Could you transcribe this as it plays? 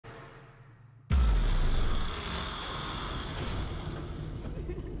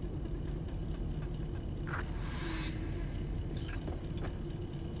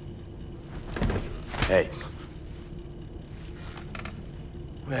Hey.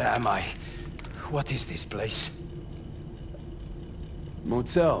 Where am I? What is this place?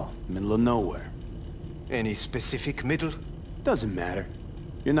 Motel, middle of nowhere. Any specific middle? Doesn't matter.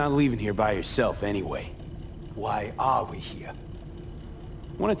 You're not leaving here by yourself anyway. Why are we here?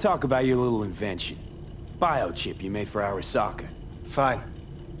 Want to talk about your little invention. Biochip you made for Arasaka. Fine.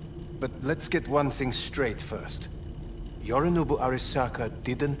 But let's get one thing straight first. Yorinobu Arasaka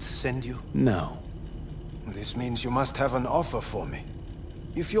didn't send you? No. This means you must have an offer for me.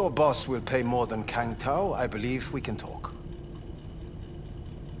 If your boss will pay more than Kang Tao, I believe we can talk.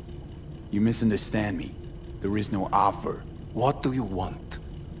 You misunderstand me. There is no offer. What do you want?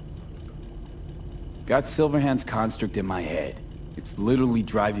 Got Silverhand's construct in my head. It's literally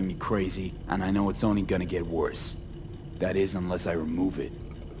driving me crazy, and I know it's only gonna get worse. That is, unless I remove it.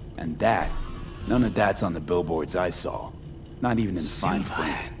 And that, none of that's on the billboards I saw. Not even in the fine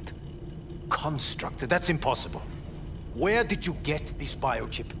print. Construct? That's impossible. Where did you get this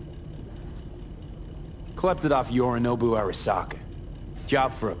biochip? Klept it off Yorinobu Arasaka.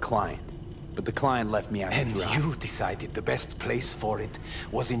 Job for a client. But the client left me out to dry. And you decided the best place for it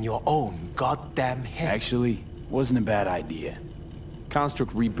was in your own goddamn head. Actually, wasn't a bad idea.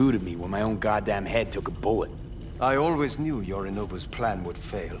 Construct rebooted me when my own goddamn head took a bullet. I always knew Yorinobu's plan would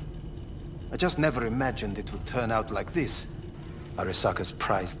fail. I just never imagined it would turn out like this. Arasaka's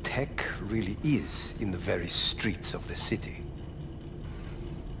prized tech really is in the very streets of the city.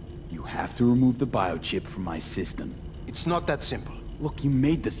 You have to remove the biochip from my system. It's not that simple. Look, you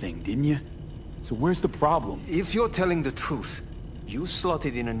made the thing, didn't you? So where's the problem? If you're telling the truth, you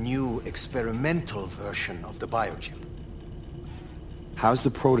slotted in a new experimental version of the biochip. How's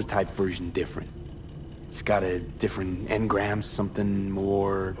the prototype version different? It's got a different engram, something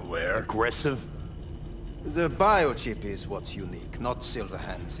more... aggressive? The biochip is what's unique, not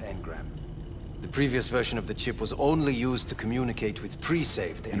Silverhand's engram. The previous version of the chip was only used to communicate with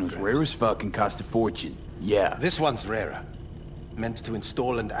pre-saved engrams. And it was rare as fuck and cost a fortune. Yeah. This one's rarer. Meant to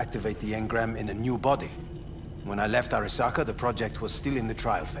install and activate the engram in a new body. When I left Arasaka, the project was still in the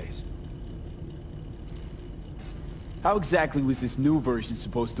trial phase. How exactly was this new version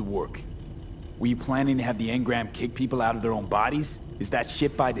supposed to work? Were you planning to have the engram kick people out of their own bodies? Is that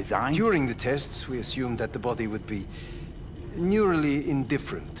shit by design? During the tests, we assumed that the body would be neurally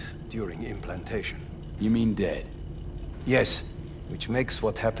indifferent during implantation. You mean dead? Yes, which makes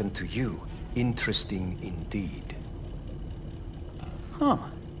what happened to you interesting indeed. Huh.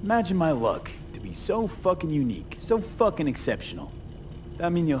 Imagine my luck to be so fucking unique, so fucking exceptional.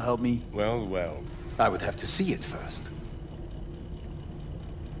 That mean you'll help me? Well, well. I would have to see it first.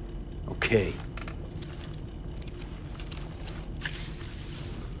 Okay.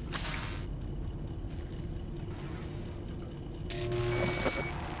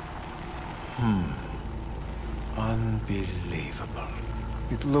 Unbelievable.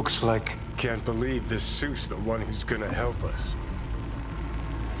 It looks like... Can't believe this suit's the one who's gonna help us.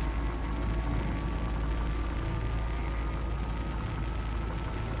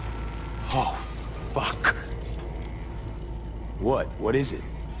 Oh, fuck. What? What is it?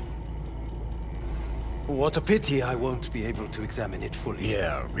 What a pity I won't be able to examine it fully.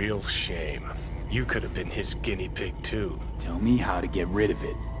 Yeah, real shame. You could have been his guinea pig too. Tell me how to get rid of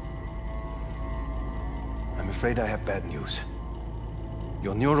it. I'm afraid I have bad news.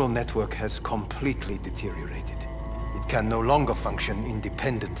 Your neural network has completely deteriorated. It can no longer function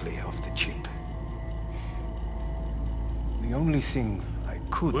independently of the chip. The only thing I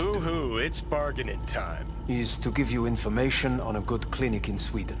could Woohoo, it's bargaining time. is to give you information on a good clinic in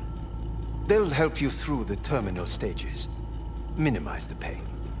Sweden. They'll help you through the terminal stages. Minimize the pain.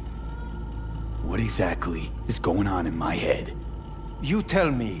 What exactly is going on in my head? You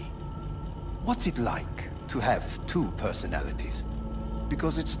tell me, what's it like to have two personalities?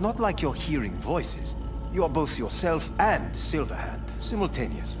 Because it's not like you're hearing voices. You are both yourself and Silverhand,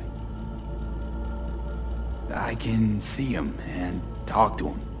 simultaneously. I can see him and talk to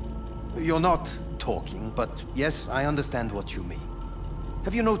him. You're not talking, but yes, I understand what you mean.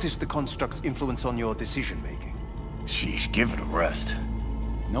 Have you noticed the construct's influence on your decision-making? Sheesh, give it a rest.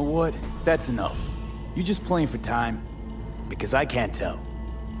 You know what? That's enough. You just playing for time? Because I can't tell.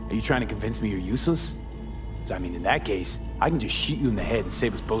 Are you trying to convince me you're useless? 'Cause I mean, in that case, I can just shoot you in the head and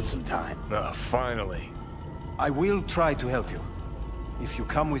save us both some time. Ah, finally. I will try to help you, if you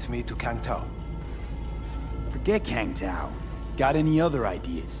come with me to Kang Tao. Forget Kang Tao. Got any other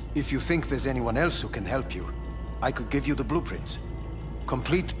ideas? If you think there's anyone else who can help you, I could give you the blueprints.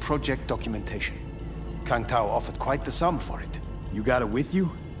 Complete project documentation. Kang Tao offered quite the sum for it. You got it with you?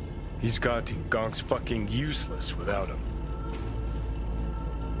 He's got to. Gonk's fucking useless without him.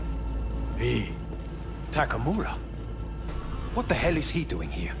 Hey, Takemuра? What the hell is he doing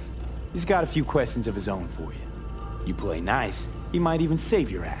here? He's got a few questions of his own for you. You play nice, he might even save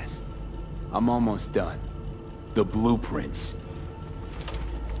your ass. I'm almost done. The blueprints.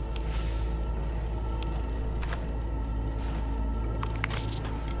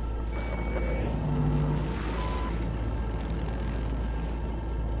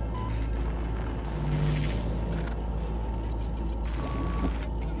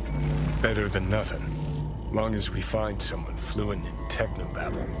 Better than nothing. Long as we find someone fluent in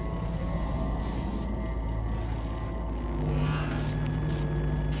technobabble.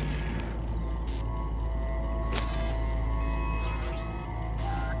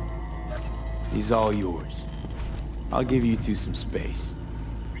 He's all yours. I'll give you two some space.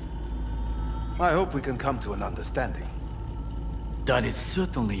 I hope we can come to an understanding. That is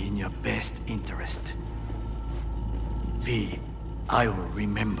certainly in your best interest. V, I will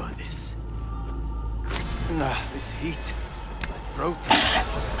remember this. This heat. My throat has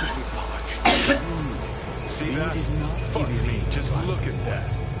to be parched. See that? Fuck me, just look at that.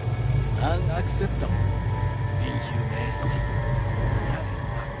 Unacceptable. Inhumane.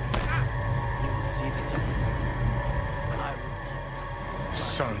 You will see the difference. I will...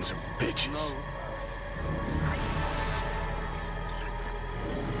 Sons of bitches.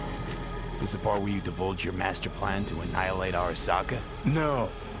 This is the part where you divulge your master plan to annihilate Arasaka? No.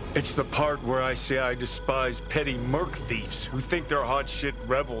 It's the part where I say I despise petty merc thieves who think they're hot shit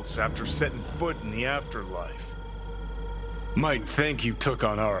rebels after setting foot in the afterlife. Might think you took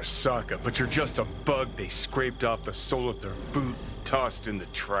on Arasaka, but you're just a bug they scraped off the sole of their boot and tossed in the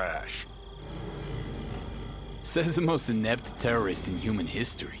trash. Says the most inept terrorist in human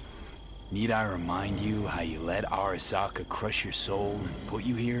history. Need I remind you how you let Arasaka crush your soul and put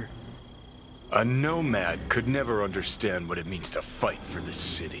you here? A nomad could never understand what it means to fight for this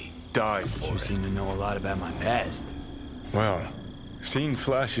city, die for You it. seem to know a lot about my past. Well, seen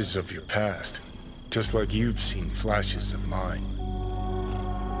flashes of your past, just like you've seen flashes of mine.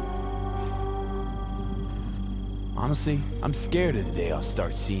 Honestly, I'm scared of the day I'll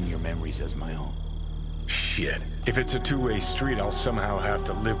start seeing your memories as my own. Shit. If it's a two-way street, I'll somehow have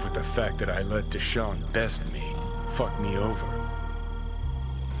to live with the fact that I let Deshaun best me, fuck me over.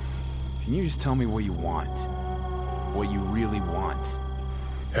 Can you just tell me what you want? What you really want?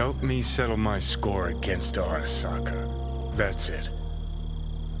 Help me settle my score against Arasaka. That's it.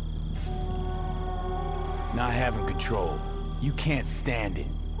 Not having control. You can't stand it.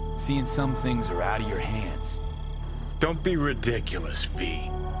 Seeing some things are out of your hands. Don't be ridiculous, V.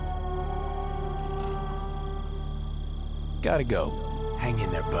 Gotta go. Hang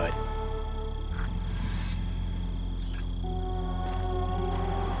in there, bud.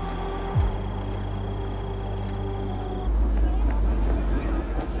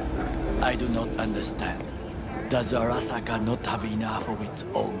 I do not understand. Does Arasaka not have enough of its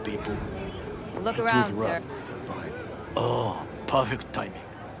own people? Look To around, sir. interrupt, but... Oh, perfect timing.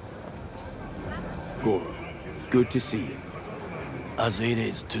 Goro, good to see you. As it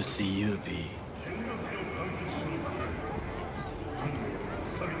is to see you, V.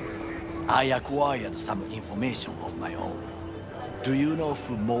 I acquired some information of my own. Do you know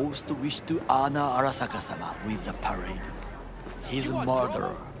who most wished to honor Arasaka-sama with the parade? His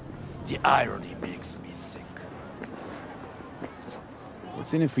murderer. The irony makes me sick.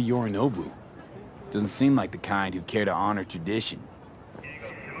 What's in it for Yorinobu? Doesn't seem like the kind who care to honor tradition.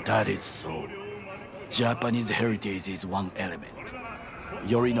 That is so. Japanese heritage is one element.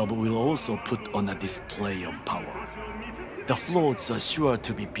 Yorinobu will also put on a display of power. The floats are sure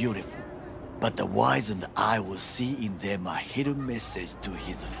to be beautiful, but the wizened eye will see in them a hidden message to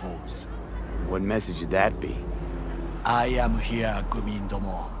his foes. What message would that be? I am here,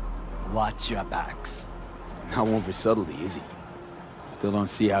 Gumindomo. Watch your backs. Not one for subtlety, is he? Still don't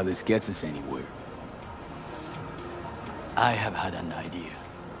see how this gets us anywhere. I have had an idea.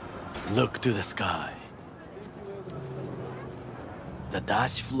 Look to the sky. The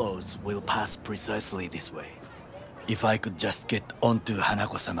dash floats will pass precisely this way. If I could just get onto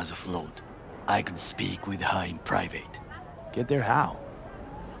Hanako-sama's float, I could speak with her in private. Get there how?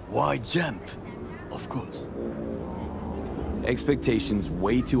 Why jump? Of course. Expectations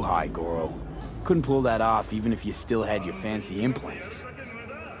way too high, Goro. Couldn't pull that off even if you still had your fancy implants.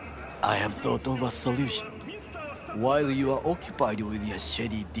 I have thought of a solution. While you are occupied with your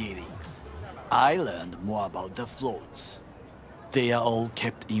shady dealings, I learned more about the floats. They are all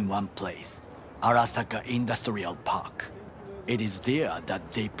kept in one place, Arasaka Industrial Park. It is there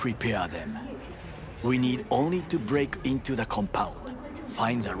that they prepare them. We need only to break into the compound,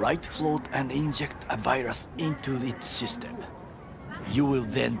 find the right float and inject a virus into its system. You will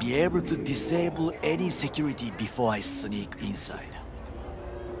then be able to disable any security before I sneak inside.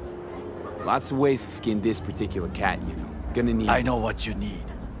 Lots of ways to skin this particular cat, you know. Gonna need... I know what you need.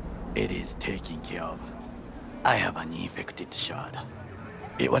 It is taken care of. I have an infected shard.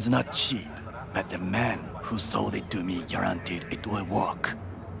 It was not cheap, but the man who sold it to me guaranteed it will work.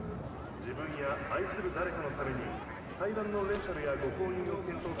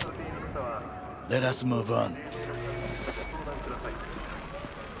 Let us move on.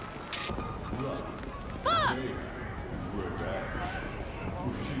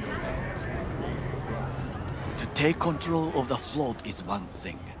 To take control of the float is one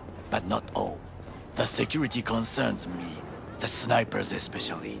thing, but not all. The security concerns me, the snipers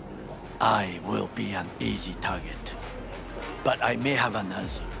especially. I will be an easy target. But I may have an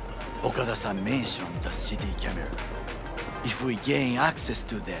answer. Okada-san mentioned the city cameras. If we gain access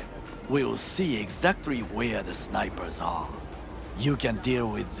to them, we will see exactly where the snipers are. You can deal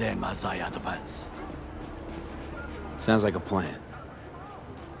with them as I advance. Sounds like a plan.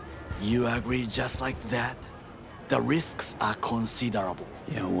 You agree just like that? The risks are considerable.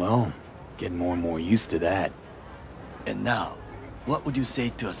 Yeah, well, getting more and more used to that. And now, what would you say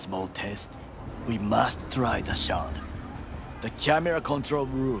to a small test? We must try the shard. The camera control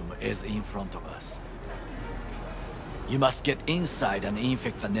room is in front of us. You must get inside and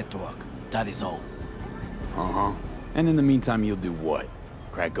infect the network. That is all. Uh-huh. And in the meantime, you'll do what?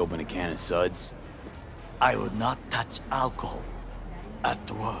 Crack open a can of suds? I will not touch alcohol.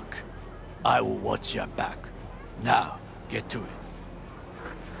 At work, I will watch your back. Now, get to it.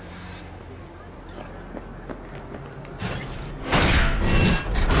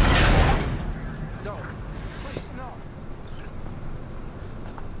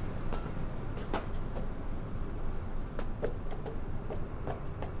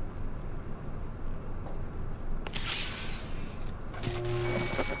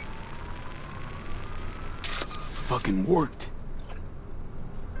 Fucking worked.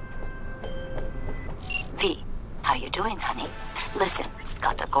 V, how you doing, honey? Listen,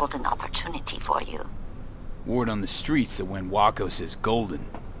 got a golden opportunity for you. Word on the streets that when Wako says golden,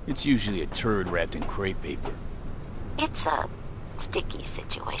 it's usually a turd wrapped in crepe paper. It's a sticky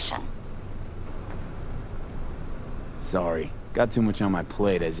situation. Sorry, got too much on my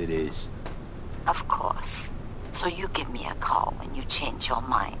plate as it is. Of course. So you give me a call when you change your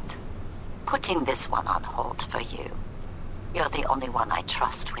mind. Putting this one on hold for you. You're the only one I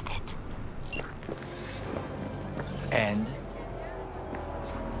trust with it. And?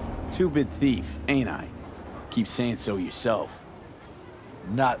 Two-bit thief, ain't I? Keep saying so yourself.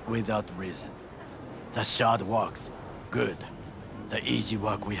 Not without reason. The shard works. Good. The easy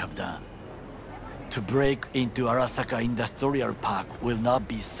work we have done. To break into Arasaka Industrial Park will not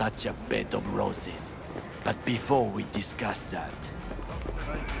be such a bed of roses. But before we discuss that...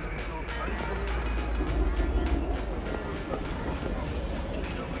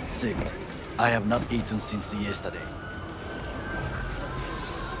 Sit. I have not eaten since yesterday.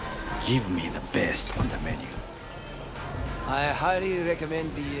 Give me the best on the menu. I highly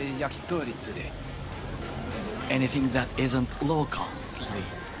recommend the yakitori today. Anything that isn't local, please.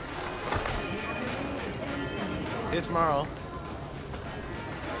 See you tomorrow.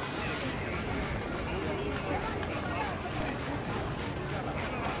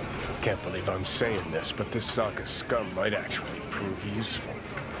 Can't believe I'm saying this, but this Sokka scum might actually prove useful.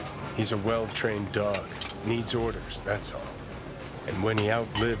 He's a well-trained dog. Needs orders, that's all. And when he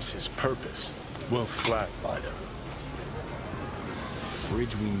outlives his purpose, we'll flatline him.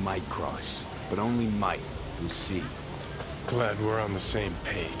 Bridge we might cross, but only might. We'll see. Glad we're on the same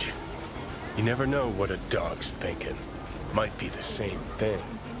page. You never know what a dog's thinking. Might be the same thing.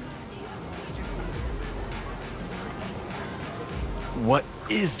 What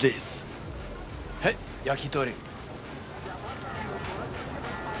is this? Hey, yakitori.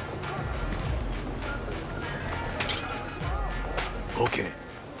 Okay,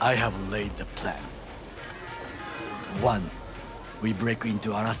 I have laid the plan. 1. We break into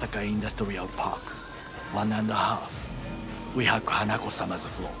Arasaka Industrial Park. 1.5. We hack Hanako-sama's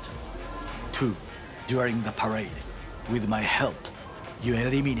float. 2. During the parade, with my help, you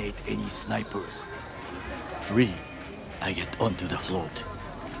eliminate any snipers. 3. I get onto the float.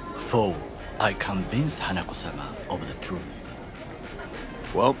 4. I convince Hanako-sama of the truth.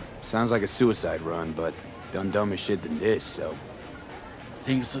 Well, sounds like a suicide run, but done dumber shit than this, so...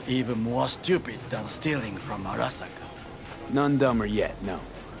 Things even more stupid than stealing from Arasaka. None dumber yet, no.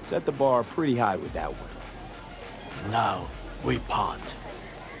 Set the bar pretty high with that one. Now, we part.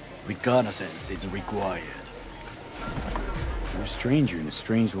 Reconnaissance is required. You're a stranger in a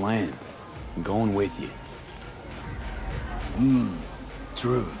strange land. I'm going with you.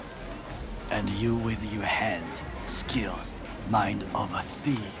 True. And you with your hands, skills, mind of a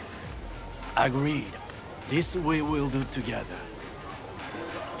thief. Agreed. This we will do together.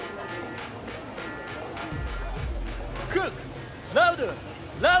 Cook! Louder!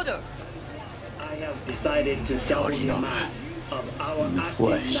 Louder! I have decided to double the amount of our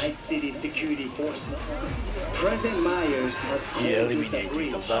active Night City security forces. President Myers has He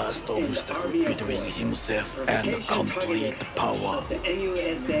eliminated the last obstacle between himself and complete power.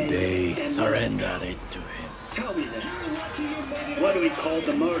 They surrendered it to him. Tell me then, what do we call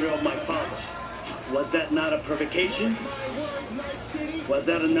the murder of my father? Was that not a provocation? Was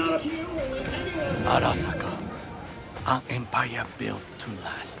that not a... Arasaka, an empire built to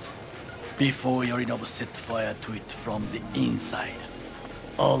last. Before Yorinobu set fire to it from the inside,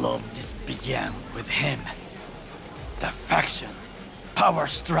 all of this began with him. The factions, power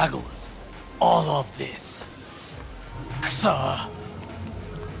struggles, all of this. Kusa!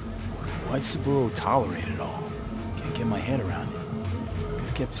 Why'd Saburo tolerate it all? Can't get my head around it.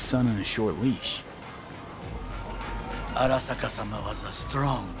 Could've kept his son on a short leash. Arasaka-sama was a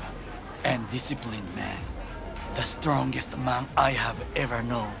strong and disciplined man. The strongest man I have ever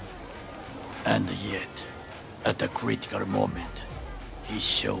known. And yet, at the critical moment, he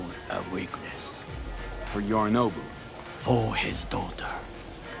showed a weakness. For Yorinobu. For his daughter.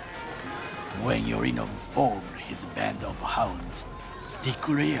 When Yorinobu formed his band of hounds,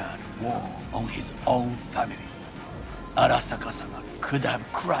 declared war on his own family, Arasaka-sama could have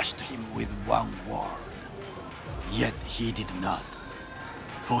crushed him with one word. Yet he did not.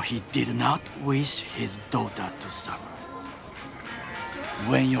 For he did not wish his daughter to suffer.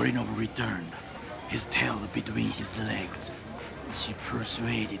 When Yorinobu returned, his tail between his legs, she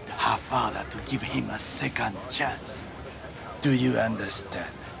persuaded her father to give him a second chance. Do you understand?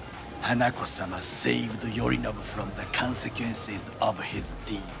 Hanako-sama saved Yorinobu from the consequences of his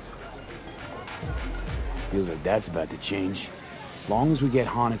deeds. Feels like that's about to change. Long as we get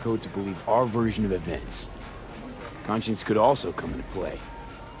Hanako to believe our version of events. Conscience could also come into play,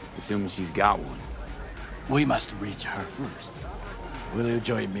 assuming she's got one. We must reach her first. Will you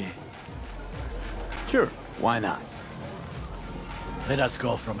join me? Sure, why not? Let us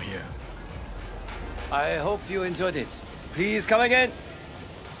go from here. I hope you enjoyed it. Please come again.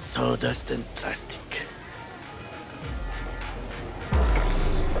 Sawdust and plastic.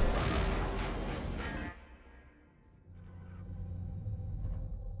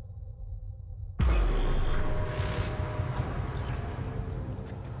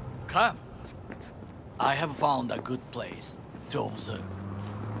 Come. I have found a good place to observe.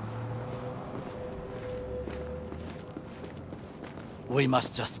 We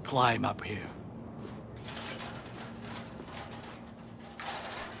must just climb up here.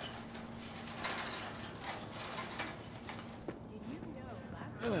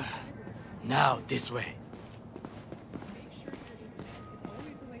 Now, this way.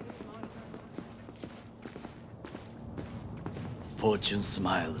 Fortune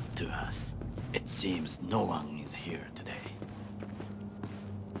smiles to us. It seems no one is here today.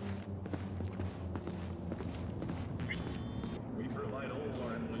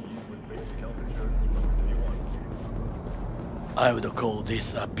 I would call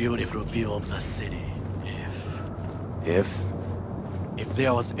this a beautiful view of the city, If? if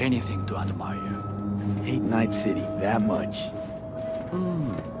there was anything to admire. Hate Night City that much.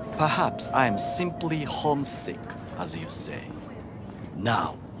 Perhaps I am simply homesick, as you say.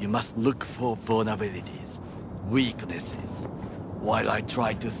 Now, you must look for vulnerabilities, weaknesses, while I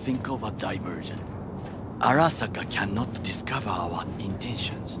try to think of a diversion. Arasaka cannot discover our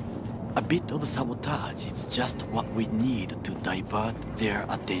intentions. A bit of sabotage is just what we need to divert their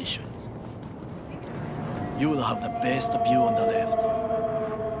attentions. You will have the best view on the left.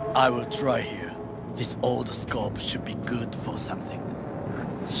 I will try here. This old scope should be good for something.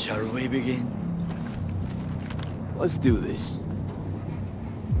 Shall we begin? Let's do this.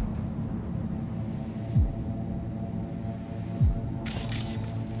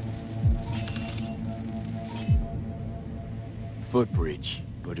 Footbridge,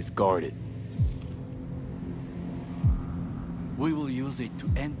 but it's guarded. We will use it to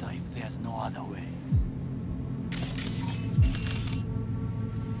enter if there's no other way.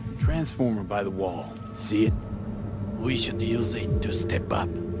 Transformer by the wall. See it? We should use it to step up.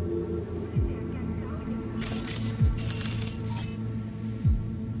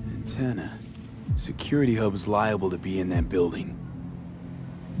 Antenna. Security hub's liable to be in that building.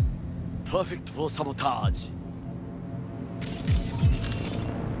 Perfect for sabotage.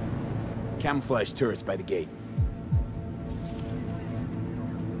 Camouflage turrets by the gate.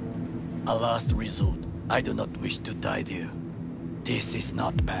 A last resort. I do not wish to die there. This is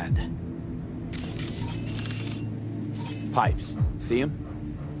not bad. Pipes. See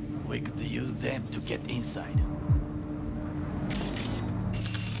them? We could use them to get inside.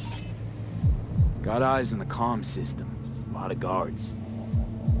 Got eyes on the comm system. A lot of guards.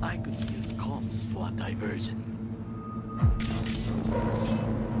 I could use comms for a diversion.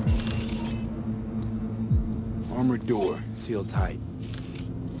 Armored door, sealed tight.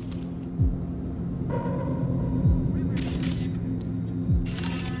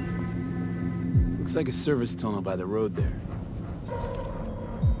 Looks like a service tunnel by the road there.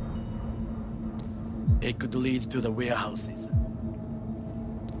 It could lead to the warehouses.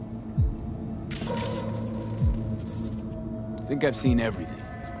 Think I've seen everything.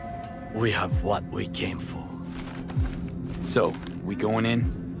 We have what we came for. So, we going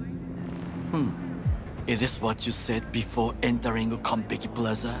in? Is this what you said before entering Konpeki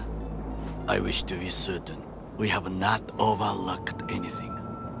Plaza? I wish to be certain we have not overlooked anything.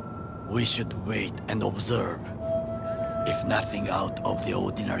 We should wait and observe. If nothing out of the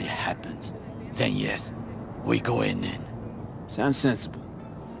ordinary happens, then yes, we go in. Sounds sensible.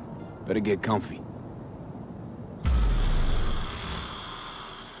 Better get comfy.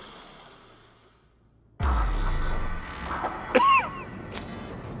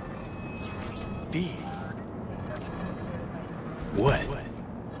 B. What?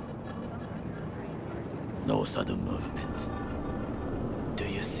 No sudden movements. Do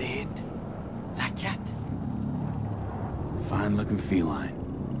you see it? That cat? Fine-looking feline.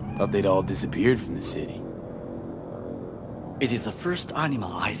 Thought they'd all disappeared from the city. It is the first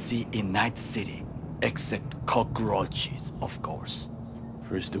animal I see in Night City, except cockroaches, of course.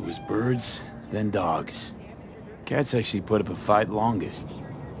 First it was birds, then dogs. Cats actually put up a fight longest.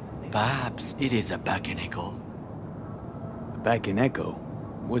 Perhaps it is a Bakeneko. Back in Echo?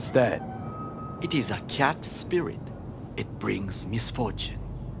 What's that? It is a cat spirit. It brings misfortune,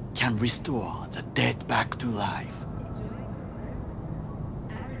 can restore the dead back to life.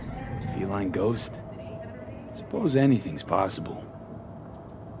 Feline ghost? Suppose anything's possible.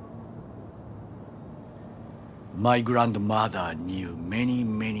 My grandmother knew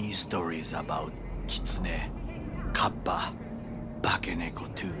many stories about Kitsune, Kappa,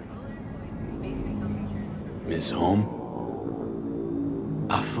 Bakeneko too. Miss Home?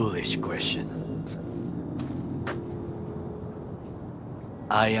 A foolish question.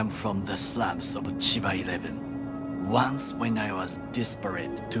 I am from the slums of Chiba 11. Once when I was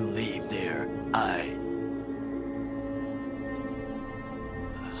desperate to live there,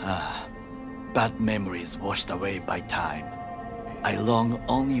 bad memories washed away by time. I long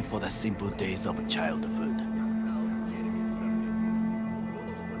only for the simple days of childhood.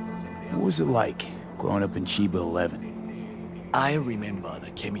 What was it like, growing up in Chiba 11? I remember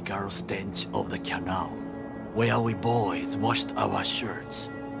the chemical stench of the canal, where we boys washed our shirts.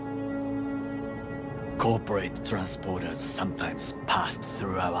 Corporate transporters sometimes passed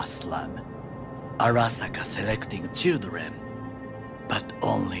through our slum, Arasaka selecting children, but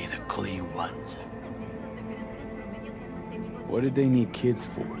only the clean ones. What did they need kids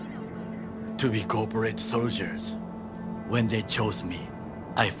for? To be corporate soldiers. When they chose me,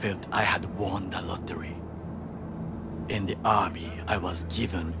 I felt I had won the lottery. In the army, I was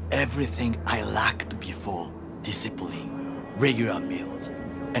given everything I lacked before: discipline, regular meals,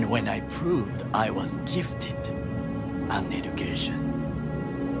 and when I proved I was gifted, an education.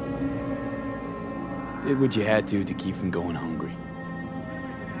 Did what you had to keep from going hungry.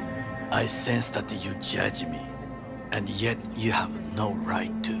 I sense that you judge me, and yet you have no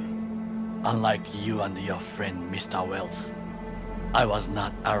right to. Unlike you and your friend Mr. Wells, I was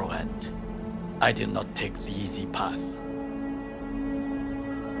not arrogant. I did not take the easy path.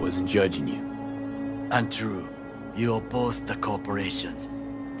 Wasn't judging you. Untrue, you oppose the corporations,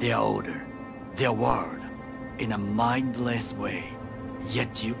 their order, their word, in a mindless way,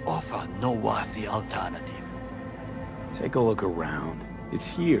 yet you offer no worthy alternative. Take a look around. It's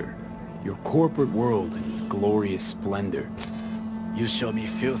here. Your corporate world in its glorious splendor. You show me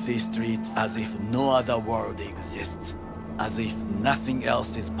filthy streets as if no other world exists, as if nothing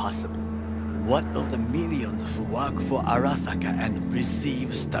else is possible. What of the millions who work for Arasaka and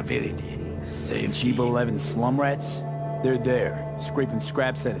receive stability, safety? Chiba 11 slum rats? They're there, scraping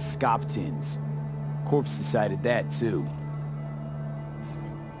scraps out of scop tins. Corps decided that, too.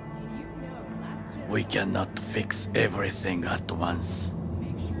 We cannot fix everything at once.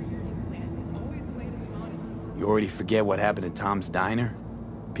 You already forget what happened at Tom's Diner?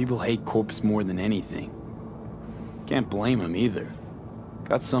 People hate Corps more than anything. Can't blame them either.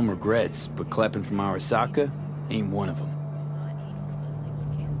 Got some regrets, but clapping from Arasaka ain't one of them.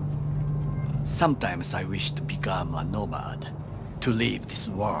 Sometimes I wish to become a nomad. To leave this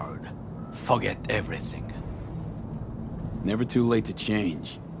world, forget everything. Never too late to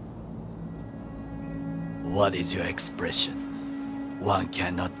change. What is your expression? One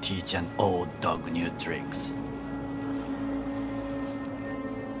cannot teach an old dog new tricks.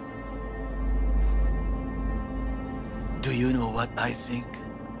 Do you know what I think?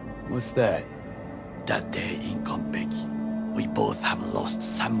 What's that? That day in Konpeki, we both have lost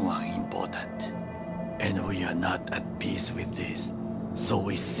someone important. And we are not at peace with this. So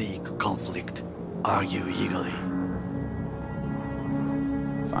we seek conflict, argue eagerly.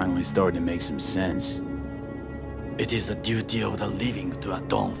 Finally starting to make some sense. It is the duty of the living to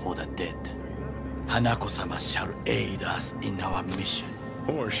atone for the dead. Hanako-sama shall aid us in our mission.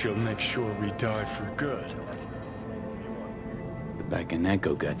 Or she'll make sure we die for good. The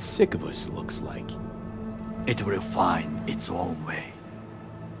Bakaneko got sick of us, looks like. It will find its own way.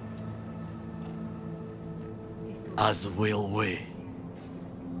 As will we.